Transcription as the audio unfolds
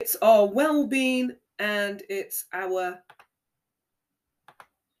It's our well-being and it's our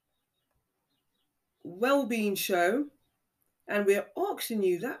well-being show. And we're asking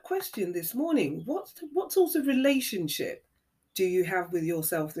you that question this morning. What sort of relationship do you have with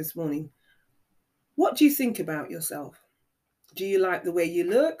yourself this morning? What do you think about yourself? Do you like the way you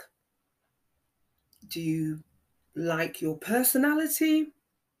look? Do you like your personality?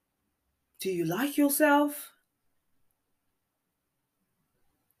 Do you like yourself?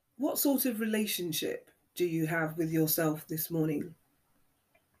 What sort of relationship do you have with yourself this morning?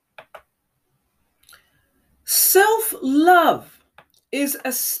 Self-love is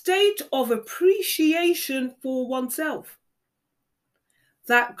a state of appreciation for oneself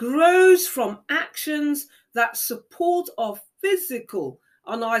that grows from actions that support our physical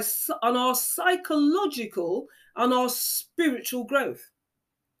and our psychological and our spiritual growth.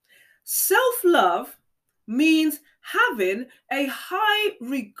 Self-love means having a high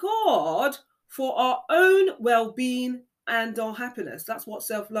regard for our own well-being and our happiness. That's what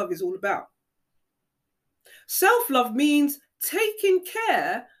self-love is all about. Self-love means taking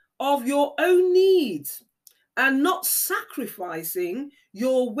care of your own needs and not sacrificing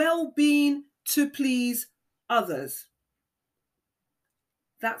your well-being to please others.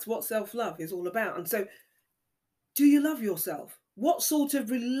 That's what self-love is all about. And so, do you love yourself? What sort of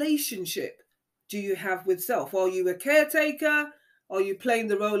relationship do you have with self? Are you a caretaker? Are you playing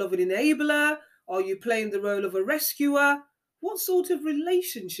the role of an enabler? Are you playing the role of a rescuer? What sort of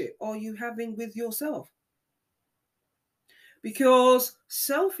relationship are you having with yourself? Because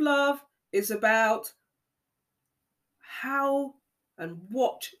self-love is about how and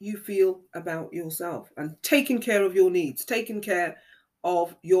what you feel about yourself and taking care of your needs, taking care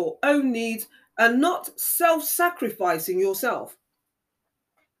of your own needs and not self-sacrificing yourself.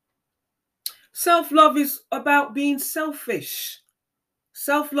 Self-love is about being selfish.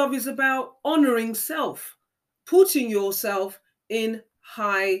 Self-love is about honoring self, putting yourself in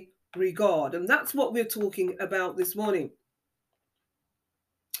high regard. And that's what we're talking about this morning.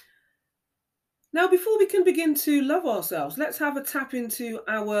 Now, before we can begin to love ourselves, let's have a tap into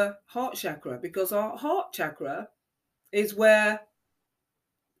our heart chakra, because our heart chakra is where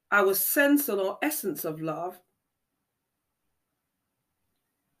our sense and our essence of love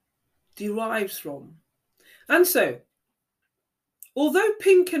derives from. And so, although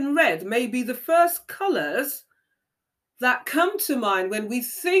pink and red may be the first colours that come to mind when we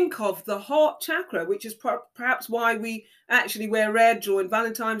think of the heart chakra, which is perhaps why we actually wear red during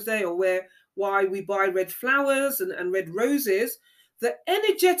Valentine's Day, or why we buy red flowers and red roses, the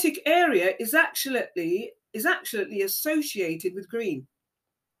energetic area is actually associated with green.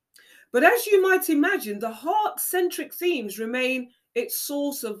 But as you might imagine, the heart-centric themes remain its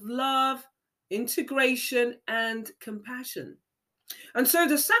source of love, integration, and compassion. And so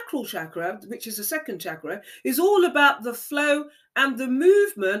the sacral chakra, which is the second chakra, is all about the flow and the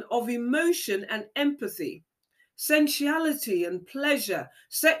movement of emotion and empathy, sensuality and pleasure,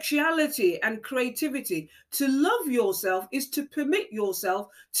 sexuality and creativity. To love yourself is to permit yourself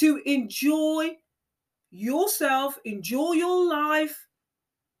to enjoy yourself, enjoy your life.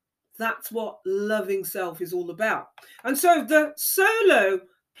 That's what loving self is all about. And so the solar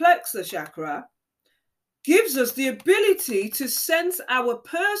plexus chakra gives us the ability to sense our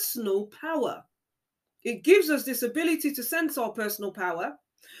personal power. It gives us this ability to sense our personal power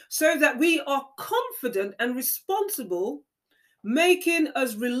so that we are confident and responsible, making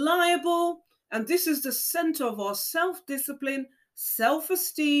us reliable. And this is the center of our self-discipline,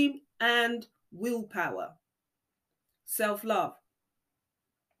 self-esteem, and willpower, self-love.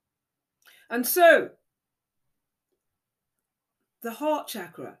 And so the heart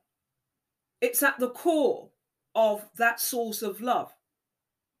chakra, it's at the core of that source of love,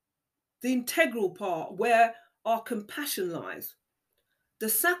 the integral part where our compassion lies. The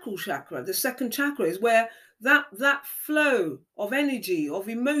sacral chakra, the second chakra, is where that flow of energy, of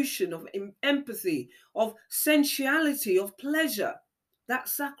emotion, of empathy, of sensuality, of pleasure, that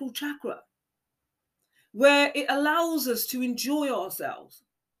sacral chakra, where it allows us to enjoy ourselves.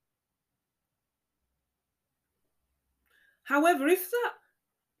 However, if that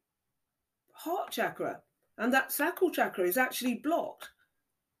heart chakra and that sacral chakra is actually blocked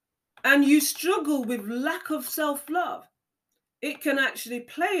and you struggle with lack of self-love, it can actually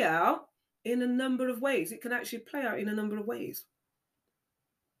play out in a number of ways. It can actually play out in a number of ways.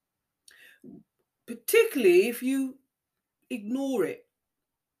 Particularly if you ignore it.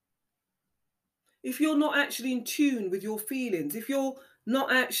 If you're not actually in tune with your feelings, if you're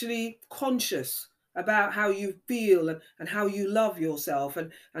not actually conscious about how you feel and how you love yourself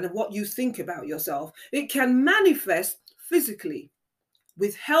and what you think about yourself, it can manifest physically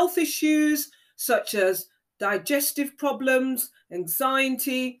with health issues such as digestive problems,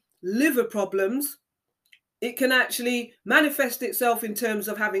 anxiety, liver problems. It can actually manifest itself in terms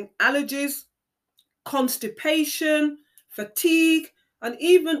of having allergies, constipation, fatigue, and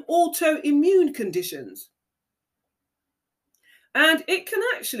even autoimmune conditions. And it can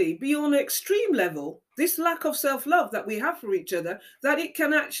actually be on an extreme level, this lack of self-love that we have for each other, that it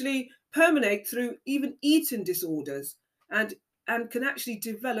can actually permeate through even eating disorders and can actually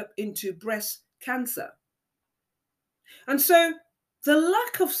develop into breast cancer. And so the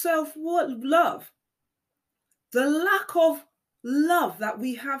lack of self-love, the lack of love that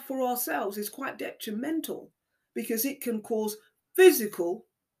we have for ourselves is quite detrimental because it can cause physical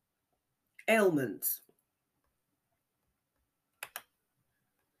ailments.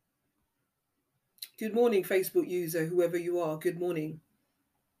 Good morning, Facebook user, whoever you are, good morning.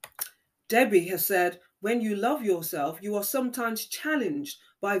 Debbie has said, when you love yourself, you are sometimes challenged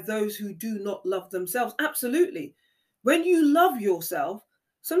by those who do not love themselves. Absolutely. When you love yourself,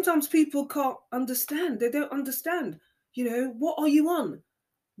 sometimes people can't understand. They don't understand. What are you on?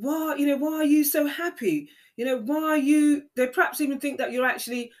 Why are you so happy? Why are you, they perhaps even think that you're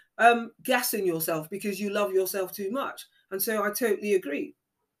actually gassing yourself because you love yourself too much. And so I totally agree,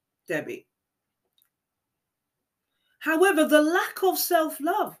 Debbie. However, the lack of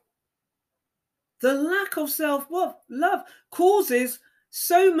self-love causes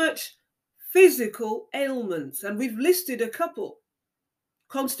so much physical ailments. And we've listed a couple: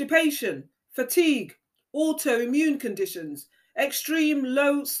 constipation, fatigue, autoimmune conditions, extreme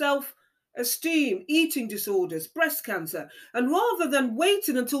low self-esteem, eating disorders, breast cancer. And rather than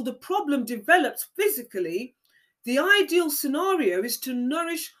waiting until the problem develops physically, the ideal scenario is to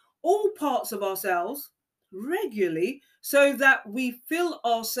nourish all parts of ourselves regularly so that we fill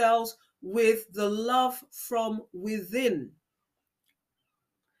ourselves with the love from within.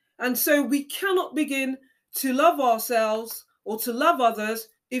 And so we cannot begin to love ourselves or to love others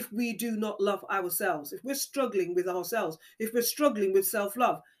if we do not love ourselves. If we're struggling with ourselves, if we're struggling with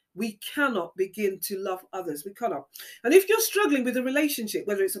self-love, we cannot begin to love others. We cannot. And if you're struggling with a relationship,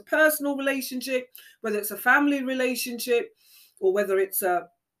 whether it's a personal relationship, whether it's a family relationship, or whether it's a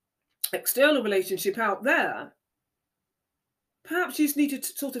external relationship out there, perhaps you just need to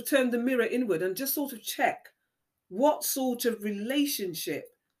sort of turn the mirror inward and just sort of check, what sort of relationship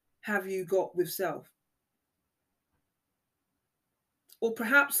have you got with self? Or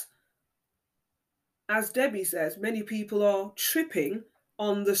perhaps, as Debbie says, many people are tripping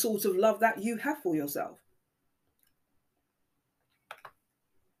on the sort of love that you have for yourself.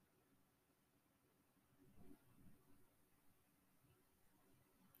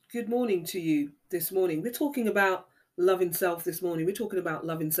 Good morning to you this morning. We're talking about loving self this morning. We're talking about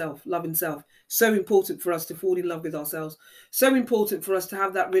loving self, loving self. So important for us to fall in love with ourselves. So important for us to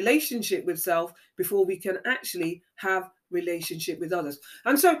have that relationship with self before we can actually have relationship with others.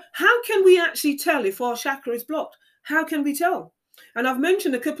 And so how can we actually tell if our chakra is blocked? How can we tell? And I've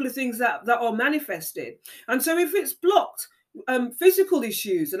mentioned a couple of things that are manifested. And so if it's blocked, physical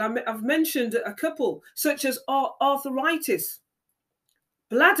issues, and I've mentioned a couple, such as arthritis,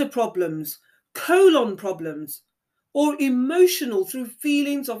 bladder problems, colon problems, or emotional through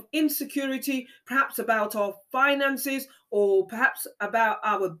feelings of insecurity, perhaps about our finances, or perhaps about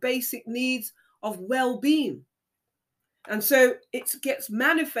our basic needs of well-being. And so it gets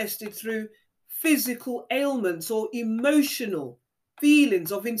manifested through physical ailments or emotional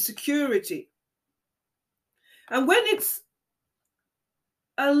feelings of insecurity. And when it's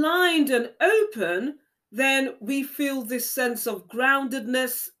aligned and open, then we feel this sense of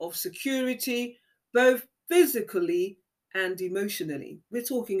groundedness, of security, both physically and emotionally. We're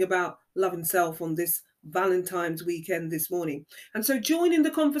talking about loving self on this Valentine's weekend this morning. And so join in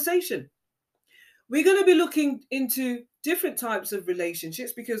the conversation. We're going to be looking into different types of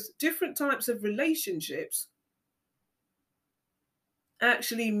relationships, because different types of relationships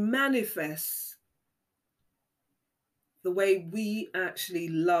actually manifest the way we actually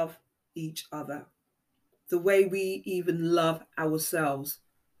love each other, the way we even love ourselves,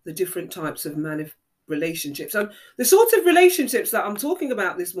 the different types of relationships. And the sort of relationships that I'm talking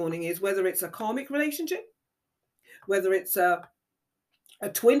about this morning is whether it's a karmic relationship, whether it's a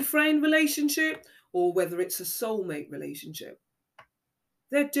twin flame relationship, or whether it's a soulmate relationship.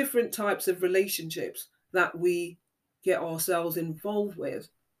 They're different types of relationships that we get ourselves involved with.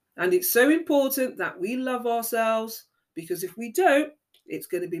 And it's so important that we love ourselves, because if we don't, it's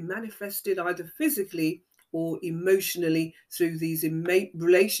going to be manifested either physically or emotionally through these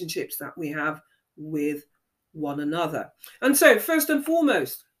relationships that we have with one another. And so first and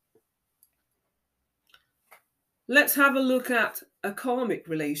foremost, let's have a look at a karmic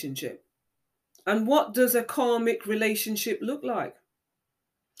relationship. And what does a karmic relationship look like?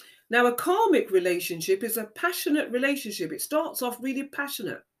 Now, a karmic relationship is a passionate relationship. It starts off really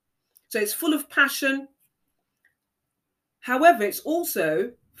passionate. So it's full of passion. However, it's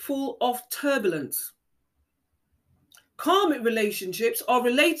also full of turbulence. Karmic relationships are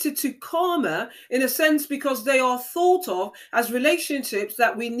related to karma in a sense because they are thought of as relationships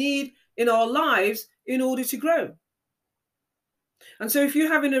that we need in our lives in order to grow. And so if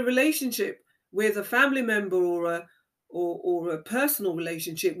you're having a relationship with a family member or a personal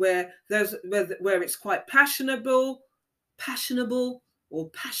relationship where it's quite passionate,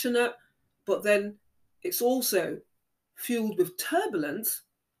 but then it's also fueled with turbulence,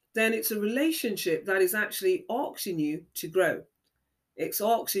 then it's a relationship that is actually asking you to grow. It's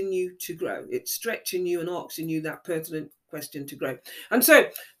asking you to grow. It's stretching you and asking you that pertinent question to grow. And so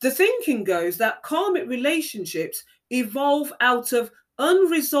the thinking goes that karmic relationships evolve out of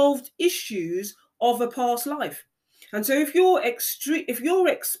unresolved issues of a past life. And so if you're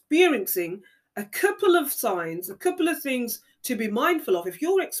experiencing a couple of signs, a couple of things to be mindful of, if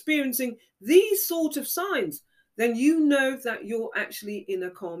you're experiencing these sort of signs, then you know that you're actually in a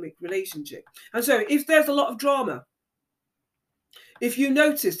karmic relationship. And so if there's a lot of drama, if you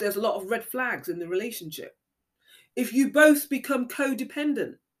notice there's a lot of red flags in the relationship, if you both become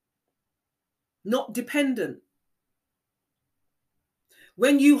codependent, not dependent,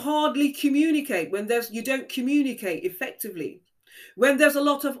 when you hardly communicate, when you don't communicate effectively, when there's a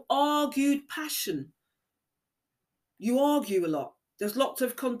lot of argued passion, you argue a lot, there's lots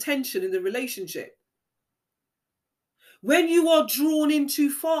of contention in the relationship, when you are drawn in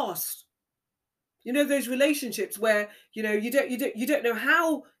too fast, you know, those relationships where, you know, you don't know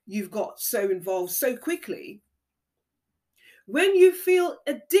how you've got so involved so quickly. When you feel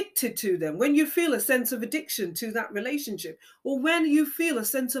addicted to them, when you feel a sense of addiction to that relationship, or when you feel a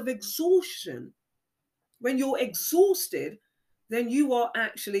sense of exhaustion, when you're exhausted, then you are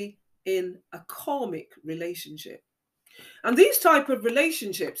actually in a karmic relationship. And these type of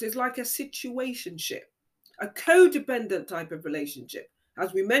relationships is like a situationship, a codependent type of relationship,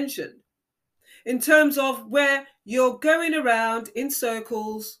 as we mentioned, in terms of where you're going around in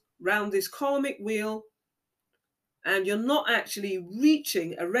circles round this karmic wheel, and you're not actually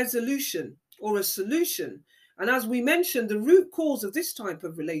reaching a resolution or a solution. And as we mentioned, the root cause of this type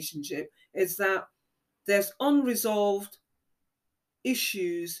of relationship is that there's unresolved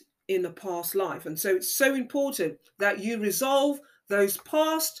issues in a past life. And so it's so important that you resolve those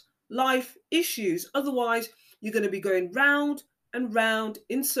past life issues. Otherwise, you're going to be going round and round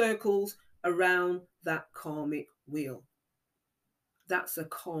in circles around that karmic wheel. That's a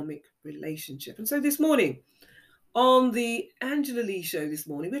karmic relationship. And so this morning, on the Angela Lee show this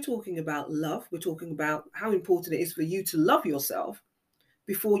morning, we're talking about love. We're talking about how important it is for you to love yourself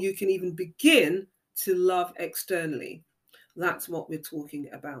before you can even begin to love externally. That's what we're talking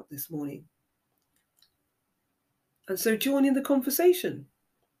about this morning. And so join in the conversation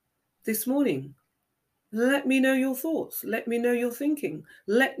this morning. Let me know your thoughts. Let me know your thinking.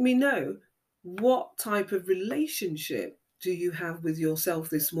 Let me know what type of relationship do you have with yourself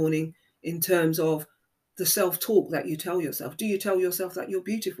this morning in terms of the self-talk that you tell yourself. Do you tell yourself that you're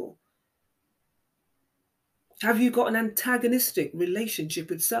beautiful? Have you got an antagonistic relationship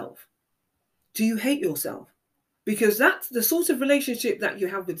with self? Do you hate yourself? Because that's the sort of relationship that you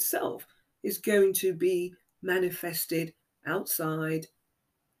have with self is going to be manifested outside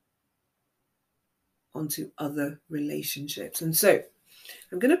onto other relationships. And so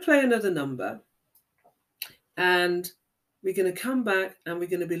I'm going to play another number, and we're going to come back and we're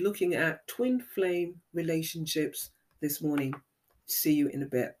going to be looking at twin flame relationships this morning. See you in a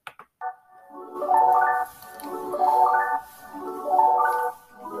bit.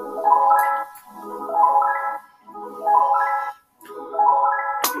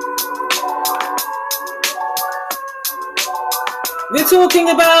 We're talking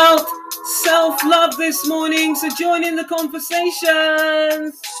about self-love this morning, so join in the conversations. So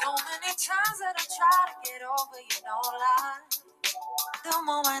many times that I try to get over you, no lie. The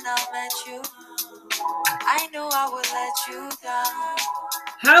moment I met you, I knew I would let you down.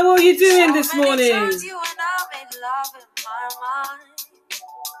 How are you doing this morning? Times you and I made love in my mind.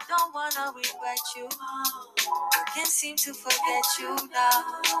 Don't wanna regret you. Can't seem to forget you now.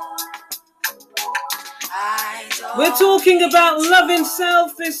 We're talking about loving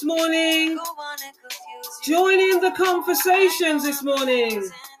self this morning. Join in the conversations this morning.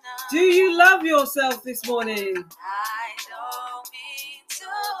 Do you love yourself this morning?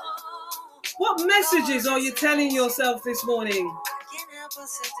 What messages are you telling yourself this morning?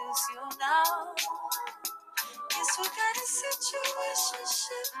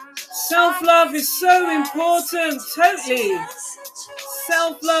 Self-love is so important, totally.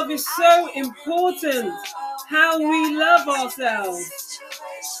 Self-love is so important. How we love ourselves.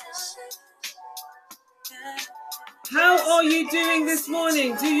 How are you doing this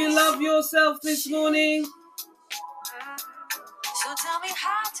morning? Do you love yourself this morning? So tell me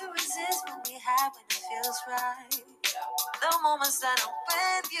how to resist when we have when it feels right. The moments that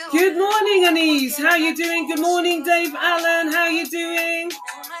I'm with you. Good morning, Anise. How you doing? Good morning, Dave Allen. How you doing?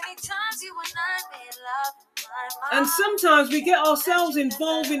 And sometimes we get ourselves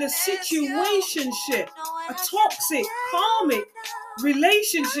involved in a situationship, a toxic, karmic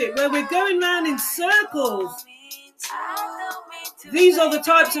relationship where we're going around in circles. These are the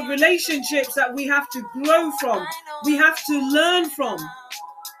types of relationships that we have to grow from. We have to learn from.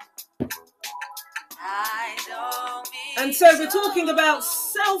 And so we're talking about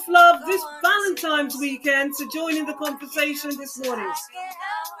self-love this Valentine's weekend. So join in the conversation this morning.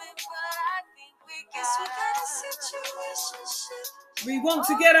 We want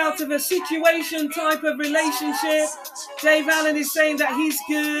to get out of a situation type of relationship. Dave Allen is saying that he's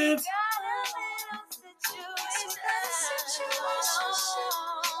good.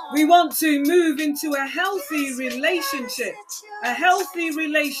 We want to move into a healthy relationship. A healthy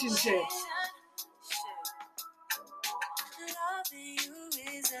relationship.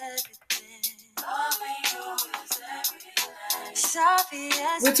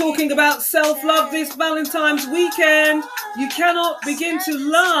 We're talking about self-love this Valentine's weekend. You cannot begin to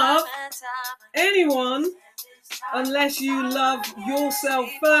love anyone unless you love yourself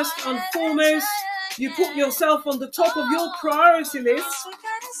first and foremost. You put yourself on the top of your priority list.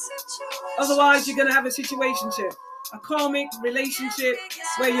 Otherwise, you're going to have a situationship, a karmic relationship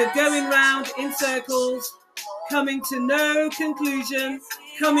where you're going round in circles, coming to no conclusion,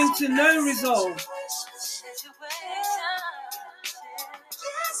 coming to no resolve.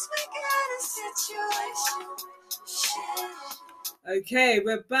 Okay,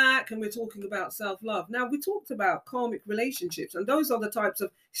 we're back and we're talking about self-love. Now, we talked about karmic relationships, and those are the types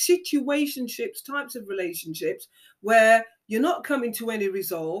of situationships, types of relationships where you're not coming to any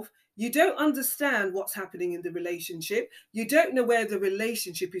resolve. You don't understand what's happening in the relationship. You don't know where the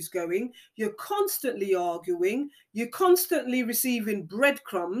relationship is going. You're constantly arguing. You're constantly receiving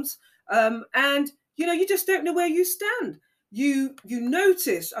breadcrumbs. And, you just don't know where you stand. You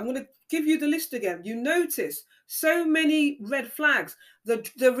notice, I'm going to give you the list again. You notice so many red flags.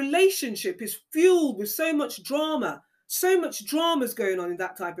 The relationship is fueled with so much drama. So much drama is going on in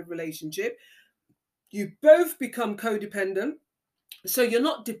that type of relationship. You both become codependent. So you're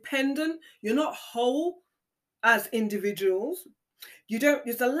not dependent. You're not whole as individuals.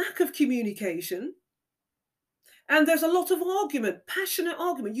 There's a lack of communication. And there's a lot of argument, passionate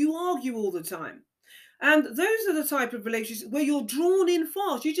argument. You argue all the time. And those are the type of relationships where you're drawn in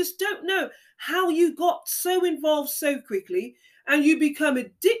fast. You just don't know how you got so involved so quickly, and you become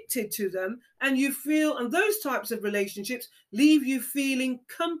addicted to them, and those types of relationships leave you feeling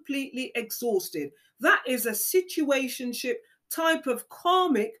completely exhausted. That is a situationship type of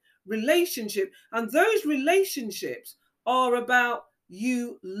karmic relationship. And those relationships are about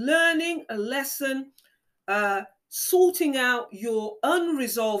you learning a lesson, sorting out your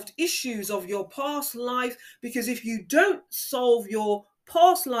unresolved issues of your past life, because if you don't solve your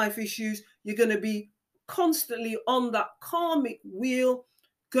past life issues, you're going to be constantly on that karmic wheel,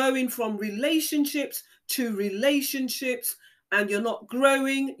 going from relationships to relationships, and you're not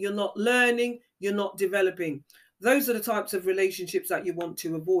growing, you're not learning, you're not developing. Those are the types of relationships that you want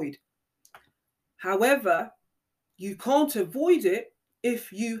to avoid. However, you can't avoid it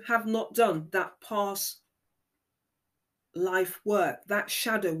if you have not done that past life work, that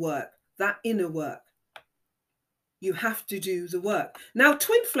shadow work, that inner work. You have to do the work. Now,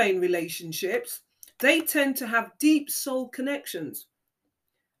 twin flame relationships, they tend to have deep soul connections.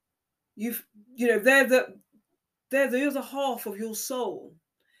 They're the other half of your soul.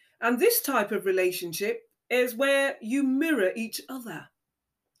 And this type of relationship is where you mirror each other.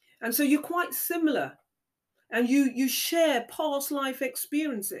 And so you're quite similar. And you share past life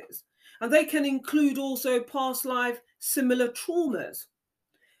experiences. And they can include also past life similar traumas.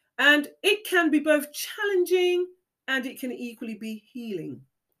 And it can be both challenging and it can equally be healing,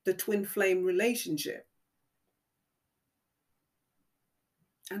 the twin flame relationship.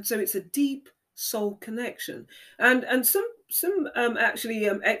 And so it's a deep soul connection. And some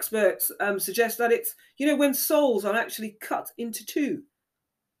experts suggest that it's, when souls are actually cut into two.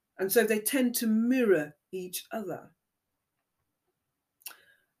 And so they tend to mirror each other.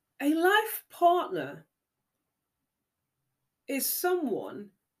 A life partner is someone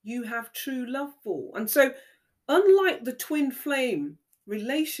you have true love for. And so unlike the twin flame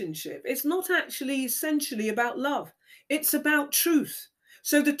relationship, it's not actually essentially about love. It's about truth.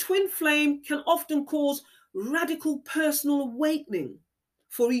 So the twin flame can often cause radical personal awakening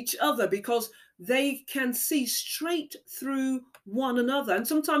for each other because they can see straight through one another. And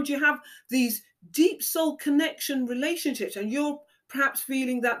sometimes you have these deep soul connection relationships and you're perhaps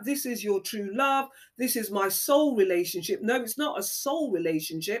feeling that this is your true love, this is my soul relationship. No, it's not a soul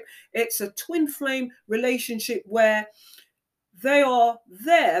relationship. It's a twin flame relationship where they are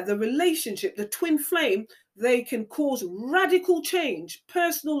there, the relationship, the twin flame, they can cause radical change,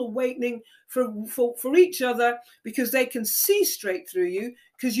 personal awakening for each other because they can see straight through you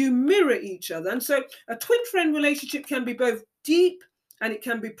because you mirror each other. And so a twin flame relationship can be both deep and it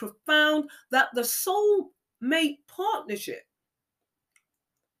can be profound, that the soulmate partnership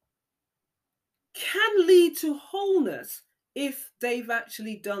can lead to wholeness if they've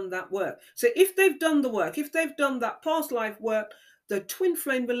actually done that work. So if they've done the work, if they've done that past life work, the twin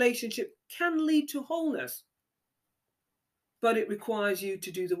flame relationship can lead to wholeness. But it requires you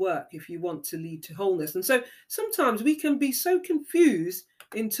to do the work if you want to lead to wholeness. And so sometimes we can be so confused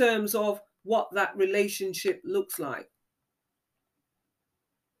in terms of what that relationship looks like.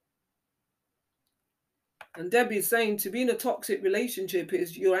 And Debbie is saying to be in a toxic relationship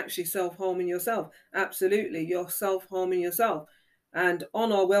is you're actually self-harming yourself. Absolutely, you're self-harming yourself. And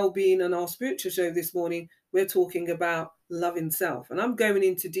on our well-being and our spiritual show this morning, we're talking about loving self. And I'm going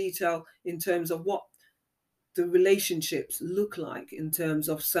into detail in terms of what the relationships look like in terms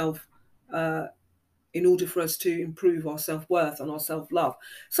of self, in order for us to improve our self-worth and our self-love.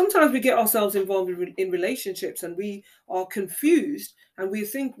 Sometimes we get ourselves involved in relationships and we are confused and we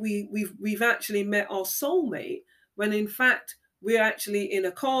think we've actually met our soulmate when in fact we're actually in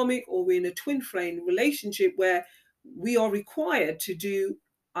a karmic or we're in a twin flame relationship where we are required to do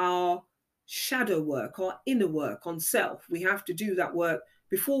our shadow work, our inner work on self. We have to do that work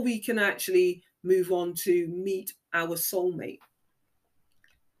before we can actually move on to meet our soulmate.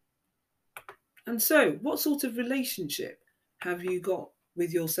 And so, what sort of relationship have you got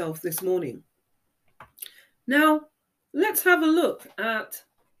with yourself this morning? Now, let's have a look at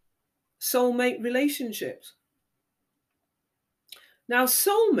soulmate relationships. Now,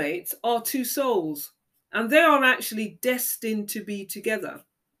 soulmates are two souls, and they are actually destined to be together,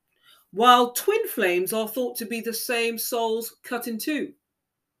 while twin flames are thought to be the same souls cut in two.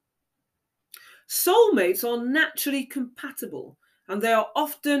 Soulmates are naturally compatible, and they are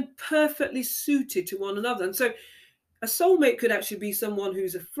often perfectly suited to one another. And so a soulmate could actually be someone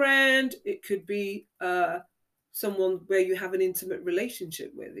who's a friend. It could be someone where you have an intimate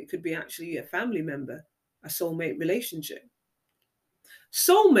relationship with. It could be actually a family member, a soulmate relationship.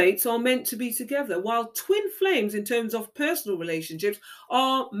 Soulmates are meant to be together, while twin flames, in terms of personal relationships,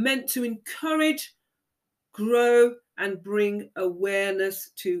 are meant to encourage, grow, and bring awareness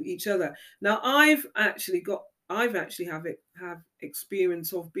to each other. Now, I've actually have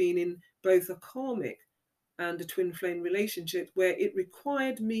experience of being in both a karmic and a twin flame relationship where it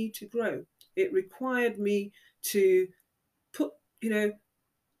required me to grow. It required me to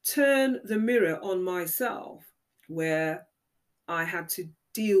turn the mirror on myself, where I had to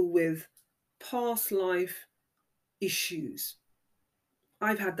deal with past life issues.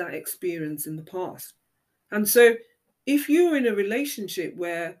 I've had that experience in the past. And so if you're in a relationship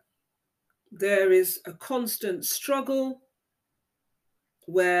where there is a constant struggle,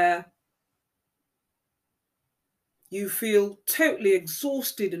 where you feel totally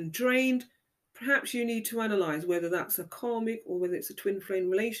exhausted and drained, perhaps you need to analyze whether that's a karmic or whether it's a twin flame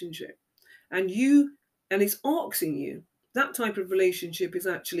relationship. And it's asking you, that type of relationship is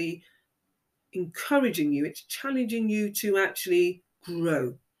actually encouraging you, it's challenging you to actually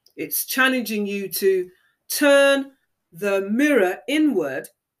grow. It's challenging you to turn the mirror inward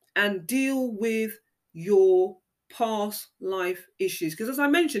and deal with your past life issues. Because as I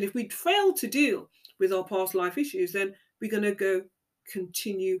mentioned, if we fail to deal with our past life issues, then we're going to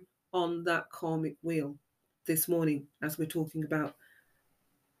continue on that karmic wheel this morning as we're talking about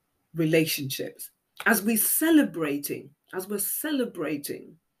relationships. As we're celebrating,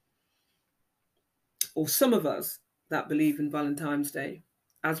 or some of us that believe in Valentine's Day,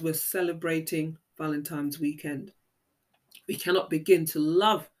 as we're celebrating Valentine's weekend, we cannot begin to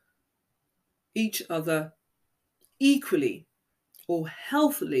love each other equally or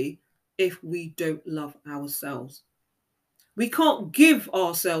healthily if we don't love ourselves. We can't give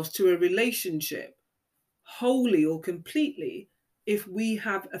ourselves to a relationship wholly or completely if we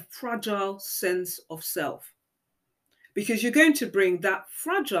have a fragile sense of self, because you're going to bring that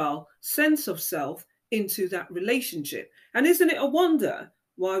fragile sense of self into that relationship. And isn't it a wonder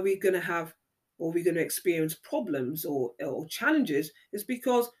why we're going to have or we're going to experience problems or challenges, is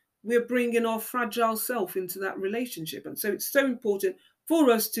because we're bringing our fragile self into that relationship. And so it's so important for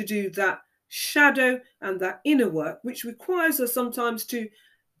us to do that shadow and that inner work, which requires us sometimes to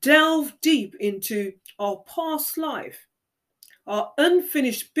delve deep into our past life, our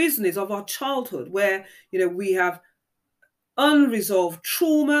unfinished business of our childhood, where, you know, we have unresolved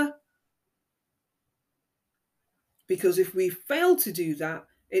trauma. Because if we fail to do that,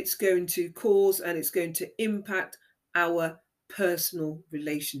 it's going to cause and it's going to impact our personal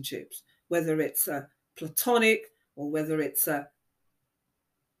relationships, whether it's a platonic or whether it's a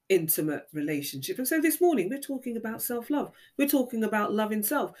intimate relationship. And so this morning we're talking about self-love. We're talking about loving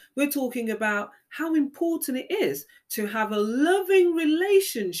self. We're talking about how important it is to have a loving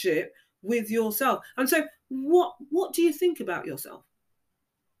relationship with yourself. And so what do you think about yourself?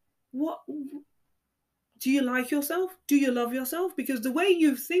 What do you like yourself? Do you love yourself? Because the way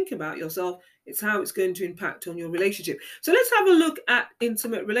you think about yourself, it's how it's going to impact on your relationship. So let's have a look at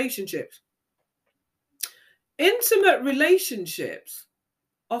intimate relationships. Intimate relationships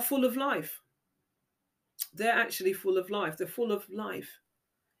are full of life. They're actually full of life. They're full of life.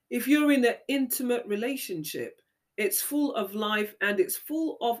 If you're in an intimate relationship, it's full of life and it's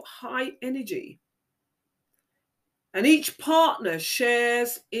full of high energy. And each partner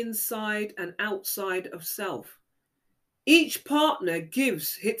shares inside and outside of self. Each partner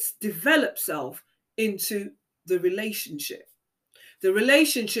gives its developed self into the relationship. The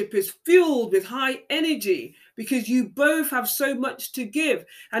relationship is fueled with high energy because you both have so much to give.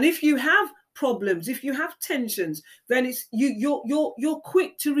 And if you have problems, if you have tensions, then it's you're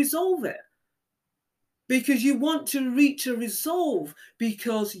quick to resolve it because you want to reach a resolve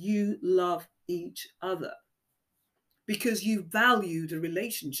because you love each other, because you value the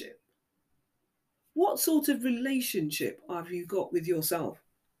relationship. What sort of relationship have you got with yourself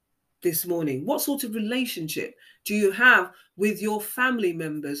this morning? What sort of relationship do you have with your family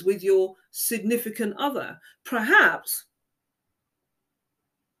members, with your significant other? Perhaps,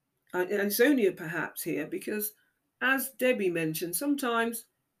 and it's only a perhaps here, because as Debbie mentioned, sometimes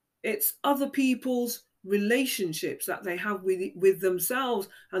it's other people's relationships that they have with themselves,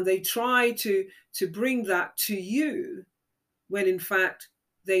 and they try to bring that to you when in fact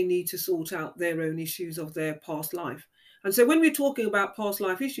they need to sort out their own issues of their past life. And so when we're talking about past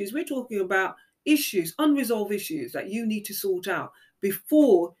life issues, we're talking about issues, unresolved issues that you need to sort out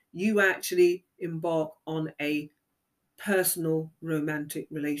before you actually embark on a personal romantic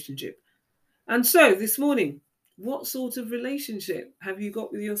relationship. And so this morning, what sort of relationship have you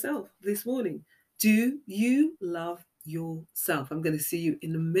got with yourself this morning? Do you love yourself? I'm going to see you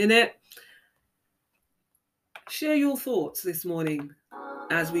in a minute. Share your thoughts this morning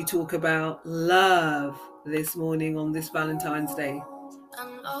as we talk about love this morning on this Valentine's Day.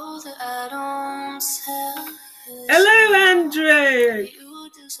 Hello, Andre.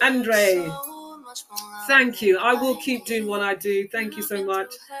 Thank you. I will keep doing what I do. Thank you so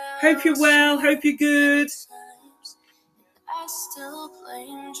much. Hope you're well. Hope you're good.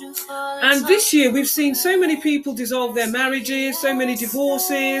 And this year we've seen so many people dissolve their marriages, so many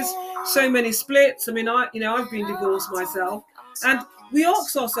divorces, so many splits. I mean, I've been divorced myself, and we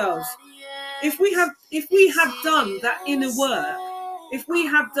ask ourselves, if we had done that inner work, if we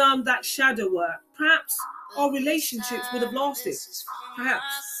had done that shadow work, perhaps our relationships would have lasted. Perhaps.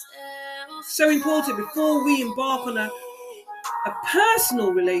 So important before we embark on a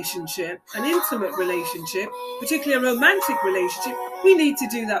personal relationship, an intimate relationship, particularly a romantic relationship, we need to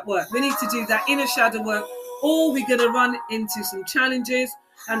do that work. We need to do that inner shadow work, or we're going to run into some challenges,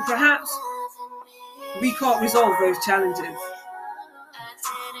 and perhaps we can't resolve those challenges.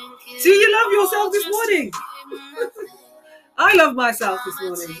 Do you love yourself this morning? I love myself this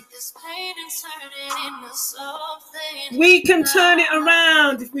morning. We can turn it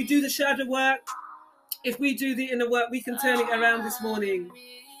around if we do the shadow work. If we do the inner work, we can turn it around this morning.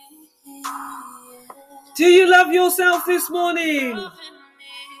 Do you love yourself this morning?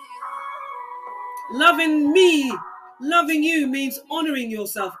 Loving me, loving you means honoring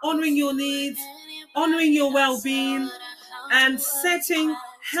yourself, honoring your needs, honoring your well-being, and setting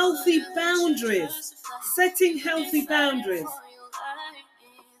healthy boundaries. Setting healthy boundaries.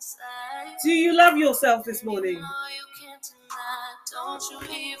 Do you love yourself this morning? Don't you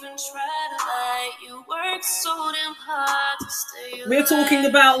even try to lie. You work so damn hard to stay alive. We're talking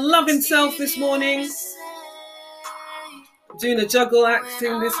about loving self this morning. Doing a juggle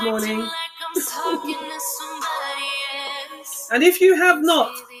acting this morning. And if you have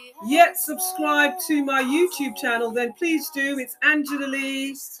not yet subscribed to my YouTube channel, then please do. It's Angela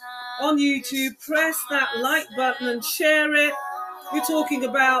Lee on YouTube. Press that like button and share it. We're talking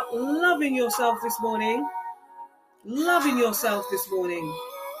about loving yourself this morning. Loving yourself this morning.